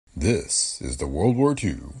This is the World War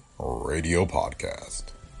II Radio Podcast.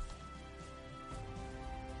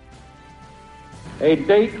 A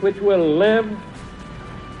date which will live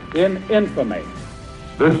in infamy.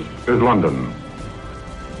 This is London.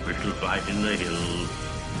 We shall fight in the hills.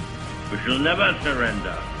 We shall never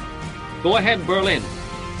surrender. Go ahead, Berlin.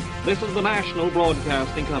 This is the National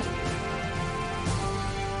Broadcasting Company.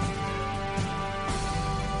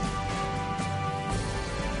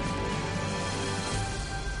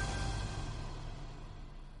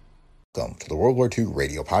 Welcome to the World War II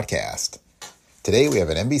Radio Podcast. Today we have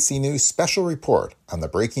an NBC News special report on the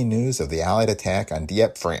breaking news of the Allied attack on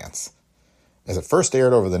Dieppe, France, as it first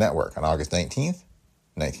aired over the network on August 19th,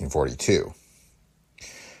 1942.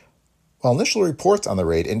 While initial reports on the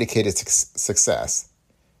raid indicated success,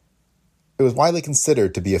 it was widely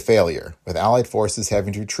considered to be a failure, with Allied forces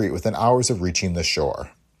having to retreat within hours of reaching the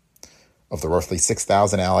shore. Of the roughly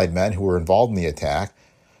 6,000 Allied men who were involved in the attack,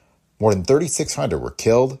 more than 3,600 were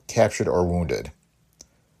killed, captured, or wounded.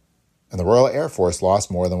 And the Royal Air Force lost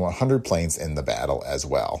more than 100 planes in the battle as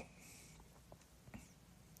well.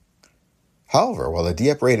 However, while the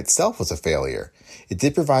Dieppe raid itself was a failure, it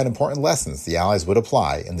did provide important lessons the Allies would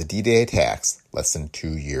apply in the D-Day attacks less than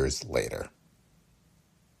 2 years later.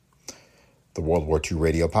 The World War II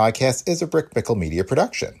Radio Podcast is a Brick Mickle Media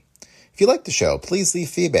production. If you like the show, please leave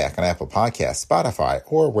feedback on Apple Podcasts, Spotify,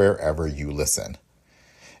 or wherever you listen.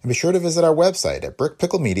 And be sure to visit our website at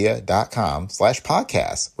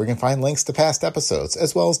brickpicklemedia.com/podcasts, where you can find links to past episodes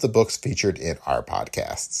as well as the books featured in our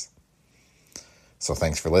podcasts. So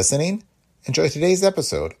thanks for listening. Enjoy today's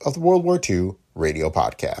episode of the World War II Radio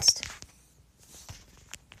Podcast.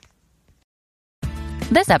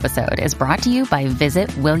 This episode is brought to you by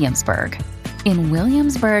Visit Williamsburg. In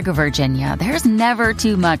Williamsburg, Virginia, there's never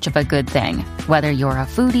too much of a good thing. Whether you're a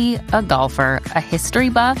foodie, a golfer, a history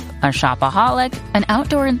buff, a shopaholic, an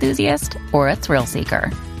outdoor enthusiast, or a thrill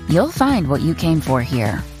seeker, you'll find what you came for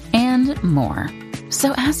here and more.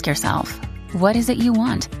 So ask yourself, what is it you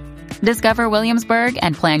want? Discover Williamsburg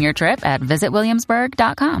and plan your trip at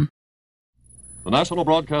visitwilliamsburg.com. The National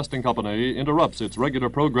Broadcasting Company interrupts its regular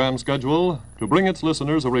program schedule to bring its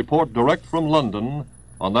listeners a report direct from London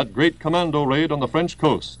on that great commando raid on the French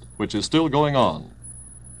coast, which is still going on.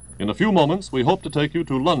 In a few moments, we hope to take you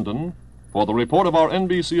to London for the report of our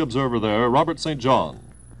NBC observer there, Robert St. John.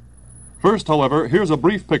 First, however, here's a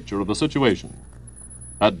brief picture of the situation.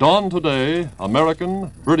 At dawn today,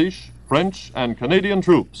 American, British, French, and Canadian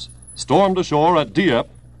troops stormed ashore at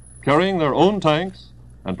Dieppe, carrying their own tanks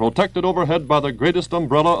and protected overhead by the greatest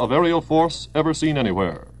umbrella of aerial force ever seen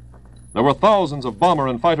anywhere. There were thousands of bomber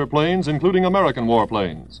and fighter planes, including American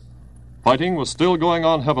warplanes. Fighting was still going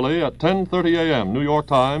on heavily at 10:30 a.m. New York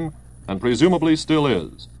time, and presumably still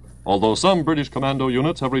is, although some British commando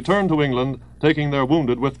units have returned to England, taking their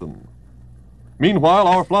wounded with them. Meanwhile,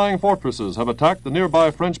 our flying fortresses have attacked the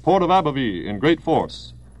nearby French port of Abbeville in great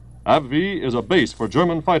force. Abbeville is a base for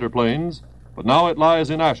German fighter planes, but now it lies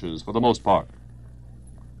in ashes for the most part.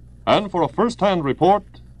 And for a first-hand report,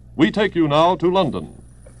 we take you now to London.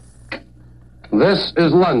 This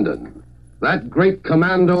is London. That great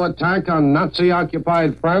commando attack on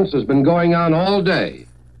Nazi-occupied France has been going on all day.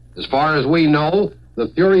 As far as we know, the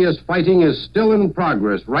furious fighting is still in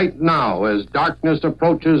progress right now as darkness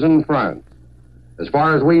approaches in France. As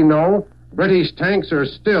far as we know, British tanks are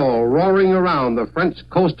still roaring around the French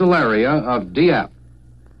coastal area of Dieppe.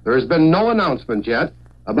 There has been no announcement yet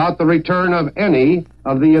about the return of any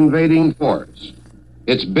of the invading force.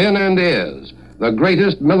 It's been and is the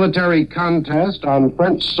greatest military contest on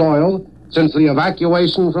French soil since the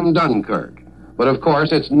evacuation from Dunkirk. But of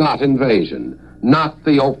course, it's not invasion, not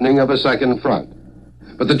the opening of a second front.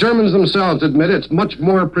 But the Germans themselves admit it's much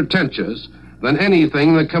more pretentious than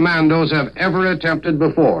anything the commandos have ever attempted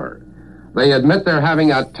before. They admit they're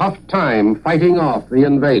having a tough time fighting off the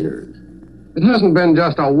invaders. It hasn't been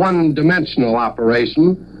just a one-dimensional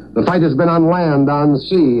operation. The fight has been on land, on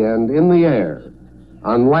sea, and in the air.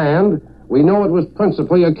 On land, we know it was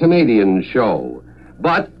principally a Canadian show,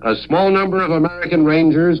 but a small number of American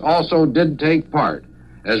Rangers also did take part,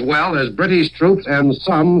 as well as British troops and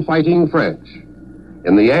some fighting French.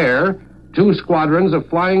 In the air, 2 squadrons of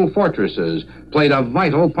flying fortresses played a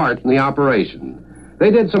vital part in the operation. They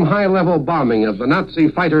did some high-level bombing of the Nazi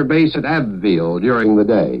fighter base at Abbeville during the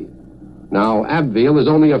day. Now, Abbeville is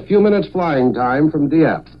only a few minutes flying time from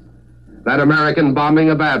Dieppe. That American bombing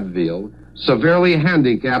of Abbeville severely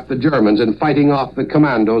handicapped the Germans in fighting off the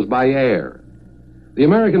commandos by air. The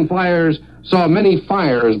American flyers saw many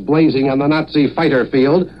fires blazing on the Nazi fighter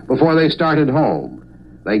field before they started home.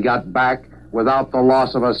 They got back without the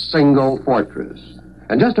loss of a single fortress.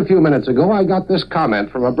 And just a few minutes ago, I got this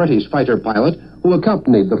comment from a British fighter pilot who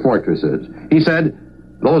accompanied the fortresses. He said,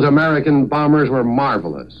 "Those American bombers were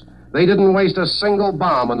marvelous. They didn't waste a single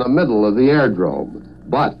bomb in the middle of the airdrome.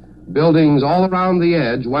 But buildings all around the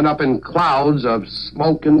edge went up in clouds of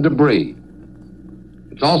smoke and debris."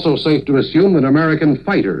 It's also safe to assume that American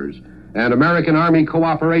fighters and American Army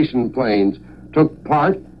cooperation planes took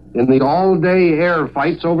part in the all-day air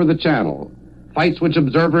fights over the Channel, fights which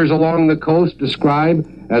observers along the coast describe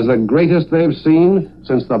as the greatest they've seen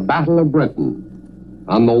since the Battle of Britain.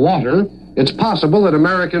 On the water, it's possible that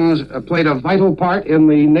Americans played a vital part in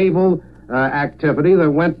the naval activity that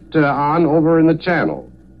went on over in the Channel.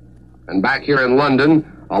 And back here in London,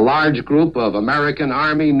 a large group of American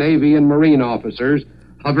Army, Navy, and Marine officers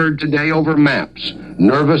hovered today over maps,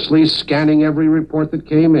 nervously scanning every report that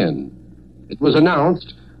came in. It was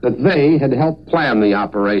announced that they had helped plan the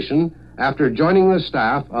operation after joining the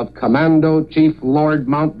staff of Commando Chief Lord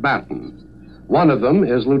Mountbatten. One of them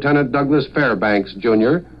is Lieutenant Douglas Fairbanks,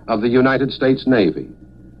 Jr. of the United States Navy.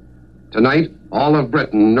 Tonight, all of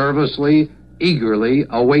Britain nervously, eagerly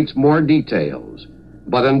awaits more details.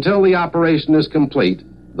 But until the operation is complete,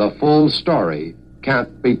 the full story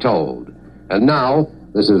can't be told. And now,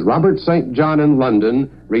 this is Robert St. John in London,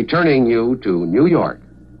 returning you to New York.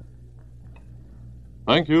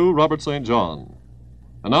 Thank you, Robert St. John.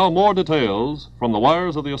 And now more details from the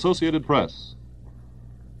wires of the Associated Press.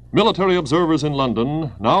 Military observers in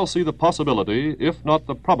London now see the possibility, if not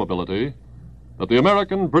the probability, that the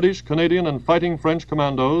American, British, Canadian, and fighting French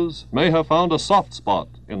commandos may have found a soft spot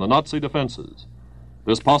in the Nazi defenses.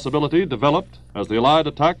 This possibility developed as the Allied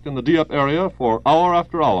attacked in the Dieppe area for hour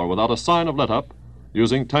after hour without a sign of let-up,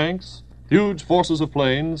 using tanks, huge forces of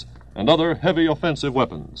planes, and other heavy offensive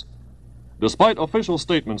weapons. Despite official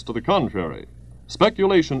statements to the contrary,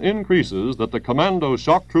 speculation increases that the commando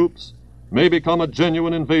shock troops may become a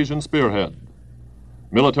genuine invasion spearhead.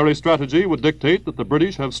 Military strategy would dictate that the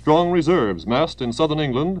British have strong reserves massed in southern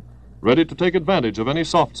England, ready to take advantage of any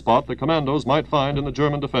soft spot the commandos might find in the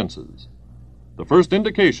German defenses. The first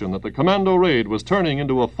indication that the commando raid was turning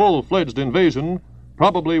into a full-fledged invasion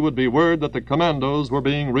probably would be word that the commandos were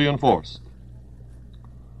being reinforced.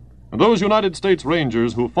 And those United States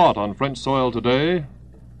Rangers who fought on French soil today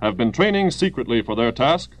have been training secretly for their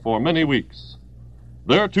task for many weeks.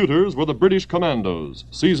 Their tutors were the British commandos,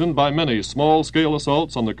 seasoned by many small-scale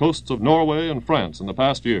assaults on the coasts of Norway and France in the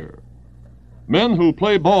past year. Men who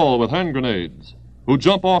play ball with hand grenades, who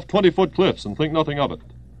jump off 20-foot cliffs and think nothing of it.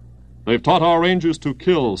 They've taught our Rangers to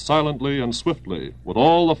kill silently and swiftly with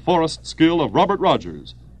all the forest skill of Robert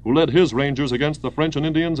Rogers, who led his Rangers against the French and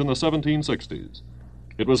Indians in the 1760s.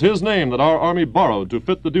 It was his name that our Army borrowed to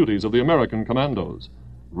fit the duties of the American commandos.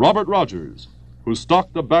 Robert Rogers, who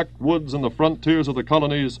stalked the backwoods and the frontiers of the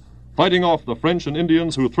colonies, fighting off the French and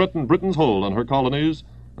Indians who threatened Britain's hold on her colonies,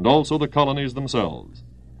 and also the colonies themselves.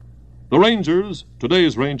 The Rangers,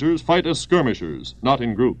 today's Rangers, fight as skirmishers, not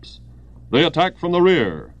in groups. They attack from the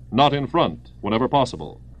rear, not in front, whenever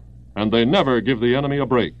possible. And they never give the enemy a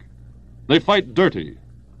break. They fight dirty,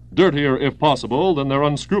 dirtier, if possible, than their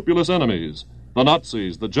unscrupulous enemies, the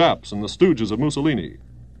Nazis, the Japs, and the stooges of Mussolini.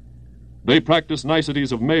 They practice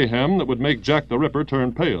niceties of mayhem that would make Jack the Ripper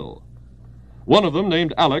turn pale. One of them,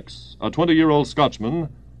 named Alex, a 20-year-old Scotchman,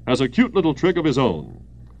 has a cute little trick of his own.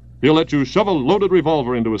 He'll let you shove a loaded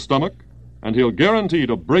revolver into his stomach, and he'll guarantee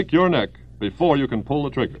to break your neck before you can pull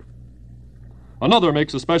the trigger. Another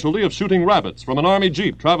makes a specialty of shooting rabbits from an Army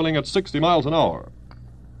jeep traveling at 60 miles an hour.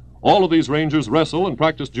 All of these Rangers wrestle and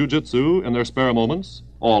practice jiu-jitsu in their spare moments,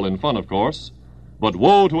 all in fun, of course, but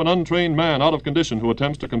woe to an untrained man out of condition who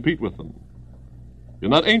attempts to compete with them.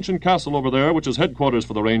 In that ancient castle over there, which is headquarters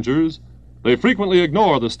for the Rangers, they frequently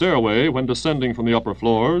ignore the stairway when descending from the upper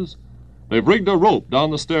floors. They've rigged a rope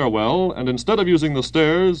down the stairwell, and instead of using the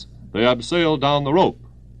stairs, they abseil down the rope.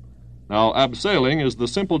 Now, abseiling is the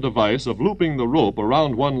simple device of looping the rope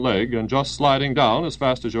around one leg and just sliding down as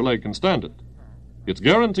fast as your leg can stand it. It's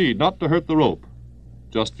guaranteed not to hurt the rope,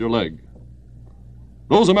 just your leg.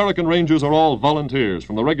 Those American Rangers are all volunteers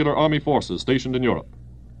from the regular Army forces stationed in Europe.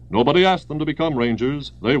 Nobody asked them to become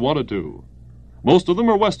Rangers. They wanted to. Most of them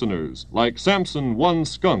are Westerners, like Samson One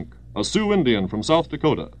Skunk, a Sioux Indian from South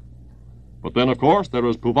Dakota. But then, of course, there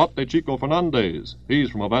is Puvate Chico Fernandez. He's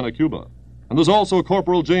from Havana, Cuba. And there's also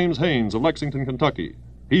Corporal James Haynes of Lexington, Kentucky.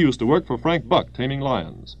 He used to work for Frank Buck, taming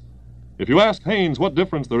lions. If you ask Haynes what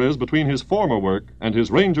difference there is between his former work and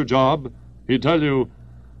his Ranger job, he'd tell you,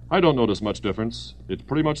 "I don't notice much difference. It's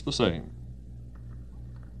pretty much the same."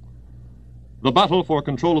 The battle for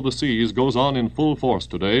control of the seas goes on in full force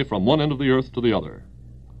today from one end of the earth to the other.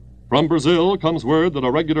 From Brazil comes word that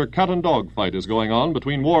a regular cat-and-dog fight is going on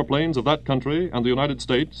between warplanes of that country and the United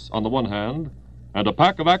States on the one hand, and a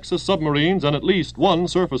pack of Axis submarines and at least one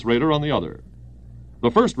surface raider on the other. The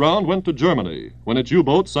first round went to Germany when its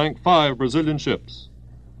U-boats sank 5 Brazilian ships.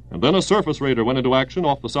 And then a surface raider went into action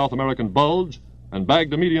off the South American Bulge and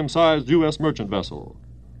bagged a medium-sized U.S. merchant vessel.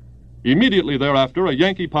 Immediately thereafter, a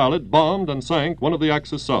Yankee pilot bombed and sank one of the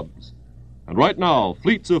Axis subs. And right now,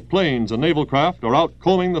 fleets of planes and naval craft are out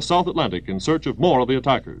combing the South Atlantic in search of more of the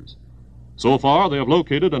attackers. So far, they have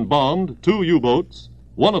located and bombed 2 U-boats,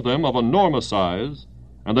 one of them of enormous size,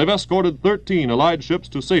 and they've escorted 13 Allied ships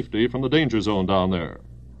to safety from the danger zone down there.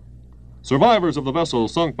 Survivors of the vessel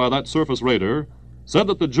sunk by that surface raider said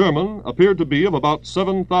that the German appeared to be of about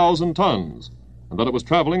 7,000 tons, and that it was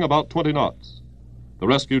traveling about 20 knots. The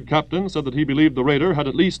rescued captain said that he believed the raider had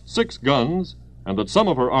at least 6 guns, and that some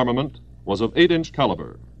of her armament was of 8-inch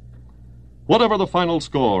caliber. Whatever the final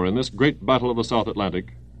score in this great battle of the South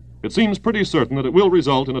Atlantic, it seems pretty certain that it will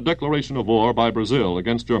result in a declaration of war by Brazil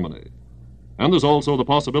against Germany. And there's also the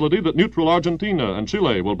possibility that neutral Argentina and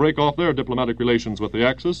Chile will break off their diplomatic relations with the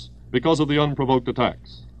Axis because of the unprovoked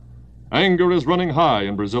attacks. Anger is running high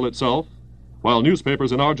in Brazil itself, while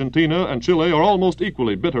newspapers in Argentina and Chile are almost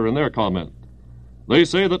equally bitter in their comment. They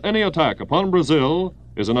say that any attack upon Brazil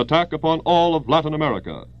is an attack upon all of Latin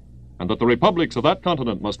America, and that the republics of that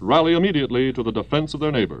continent must rally immediately to the defense of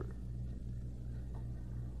their neighbor.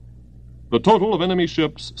 The total of enemy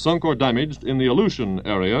ships sunk or damaged in the Aleutian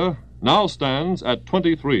area now stands at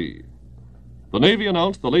 23. The Navy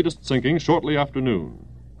announced the latest sinking shortly after noon.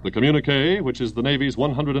 The communique, which is the Navy's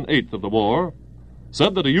 108th of the war,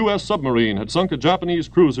 said that a U.S. submarine had sunk a Japanese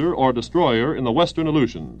cruiser or destroyer in the western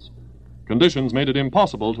Aleutians. Conditions made it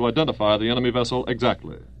impossible to identify the enemy vessel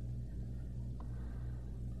exactly.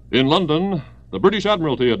 In London, the British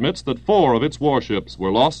Admiralty admits that 4 of its warships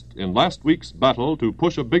were lost in last week's battle to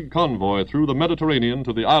push a big convoy through the Mediterranean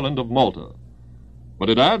to the island of Malta. But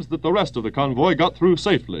it adds that the rest of the convoy got through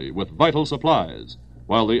safely with vital supplies,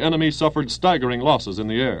 while the enemy suffered staggering losses in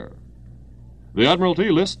the air. The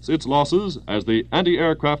Admiralty lists its losses as the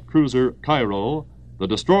anti-aircraft cruiser Cairo, the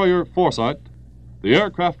destroyer Foresight, the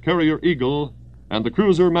aircraft carrier Eagle, and the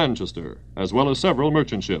cruiser Manchester, as well as several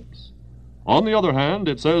merchant ships. On the other hand,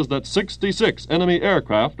 it says that 66 enemy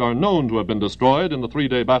aircraft are known to have been destroyed in the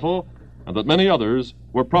 3-day battle, and that many others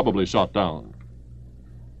were probably shot down.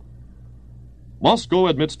 Moscow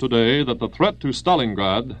admits today that the threat to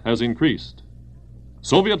Stalingrad has increased.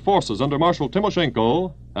 Soviet forces under Marshal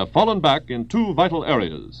Timoshenko have fallen back in 2 vital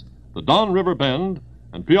areas, the Don River Bend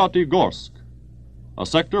and Pyatigorsk, a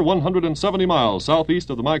sector 170 miles southeast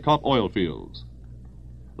of the Maikop oil fields.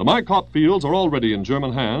 The Maikop fields are already in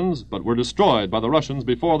German hands, but were destroyed by the Russians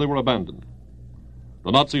before they were abandoned. The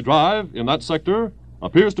Nazi drive in that sector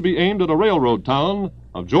appears to be aimed at a railroad town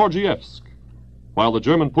of Georgievsk, while the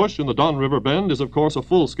German push in the Don River Bend is, of course, a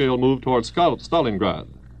full-scale move towards Stalingrad.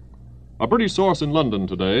 A British source in London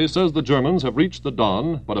today says the Germans have reached the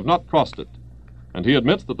Don but have not crossed it, and he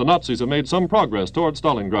admits that the Nazis have made some progress towards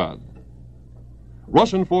Stalingrad.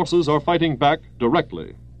 Russian forces are fighting back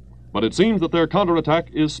directly, but it seems that their counterattack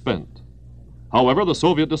is spent. However, the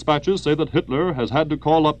Soviet dispatches say that Hitler has had to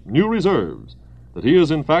call up new reserves, that he is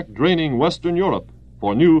in fact draining Western Europe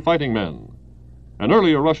for new fighting men. An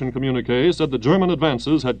earlier Russian communique said the German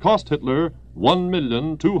advances had cost Hitler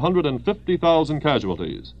 1,250,000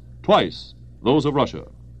 casualties, twice those of Russia.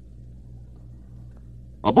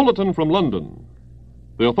 A bulletin from London.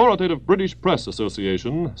 The authoritative British Press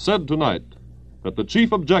Association said tonight that the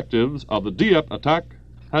chief objectives of the Dieppe attack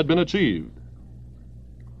had been achieved.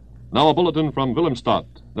 Now a bulletin from Willemstad,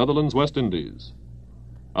 Netherlands, West Indies.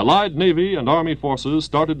 Allied Navy and Army forces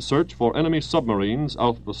started search for enemy submarines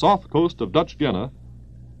off the south coast of Dutch Guiana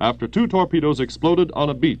after 2 torpedoes exploded on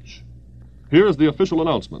a beach. Here's the official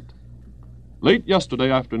announcement. Late yesterday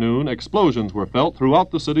afternoon, explosions were felt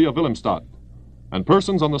throughout the city of Willemstad, and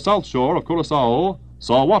persons on the south shore of Curaçao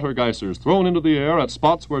saw water geysers thrown into the air at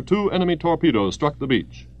spots where 2 enemy torpedoes struck the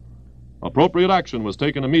beach. Appropriate action was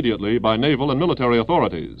taken immediately by naval and military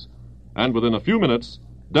authorities, and within a few minutes,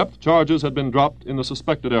 depth charges had been dropped in the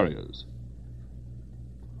suspected areas.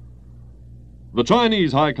 The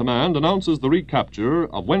Chinese High Command announces the recapture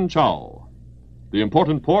of Wenchao, the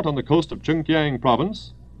important port on the coast of Xinjiang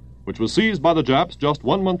province, which was seized by the Japs just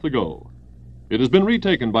 1 month ago. It has been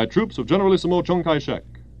retaken by troops of Generalissimo Chiang Kai-shek.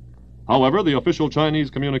 However, the official Chinese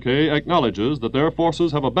communique acknowledges that their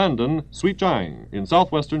forces have abandoned Suichang in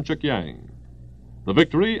southwestern Zhejiang. The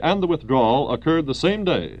victory and the withdrawal occurred the same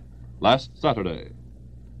day, last Saturday.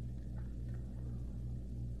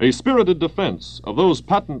 A spirited defense of those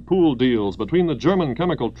patent pool deals between the German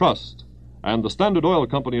Chemical Trust and the Standard Oil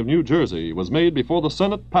Company of New Jersey was made before the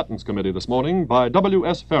Senate Patents Committee this morning by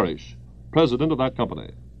W.S. Farish, president of that company.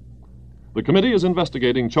 The committee is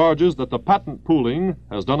investigating charges that the patent pooling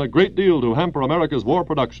has done a great deal to hamper America's war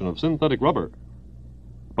production of synthetic rubber.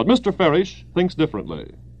 But Mr. Farish thinks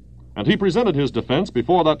differently, and he presented his defense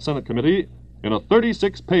before that Senate committee in a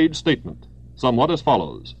 36-page statement, somewhat as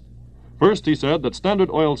follows. First, he said that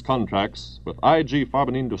Standard Oil's contracts with IG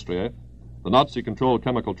Farbenindustrie, the Nazi-controlled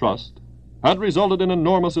chemical trust, had resulted in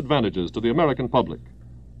enormous advantages to the American public,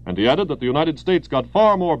 and he added that the United States got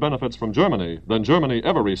far more benefits from Germany than Germany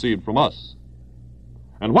ever received from us.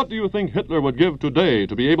 And what do you think Hitler would give today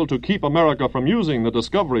to be able to keep America from using the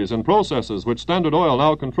discoveries and processes which Standard Oil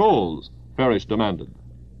now controls? Farish demanded.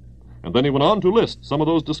 And then he went on to list some of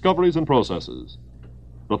those discoveries and processes.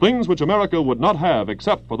 The things which America would not have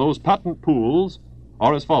except for those patent pools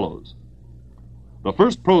are as follows. The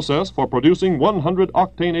first process for producing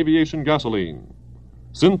 100-octane aviation gasoline,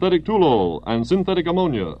 synthetic toluol and synthetic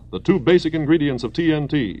ammonia, the two basic ingredients of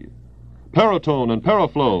TNT, Paratone and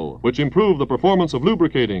Paraflow, which improve the performance of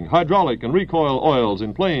lubricating, hydraulic, and recoil oils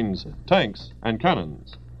in planes, tanks, and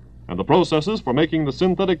cannons, and the processes for making the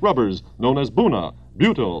synthetic rubbers known as Buna,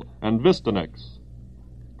 Butyl, and Vistanex.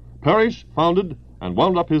 Parrish founded and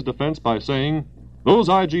wound up his defense by saying, those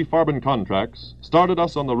IG Farben contracts started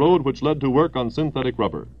us on the road which led to work on synthetic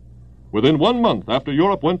rubber. Within 1 month after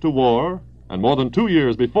Europe went to war, and more than 2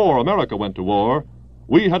 years before America went to war,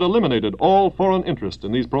 we had eliminated all foreign interest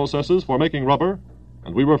in these processes for making rubber,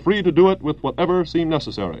 and we were free to do it with whatever seemed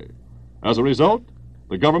necessary. As a result,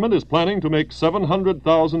 the government is planning to make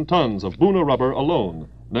 700,000 tons of Buna rubber alone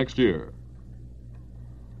next year.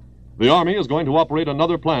 The Army is going to operate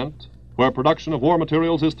another plant where production of war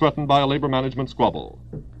materials is threatened by a labor management squabble.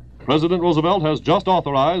 President Roosevelt has just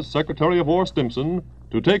authorized Secretary of War Stimson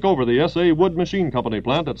to take over the S.A. Wood Machine Company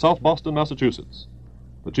plant at South Boston, Massachusetts.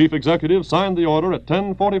 The chief executive signed the order at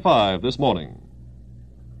 10:45 this morning.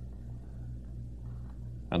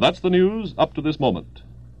 And that's the news up to this moment.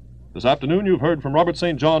 This afternoon you've heard from Robert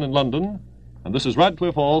St. John in London, and this is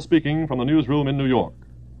Radcliffe Hall speaking from the newsroom in New York.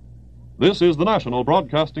 This is the National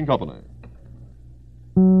Broadcasting Company.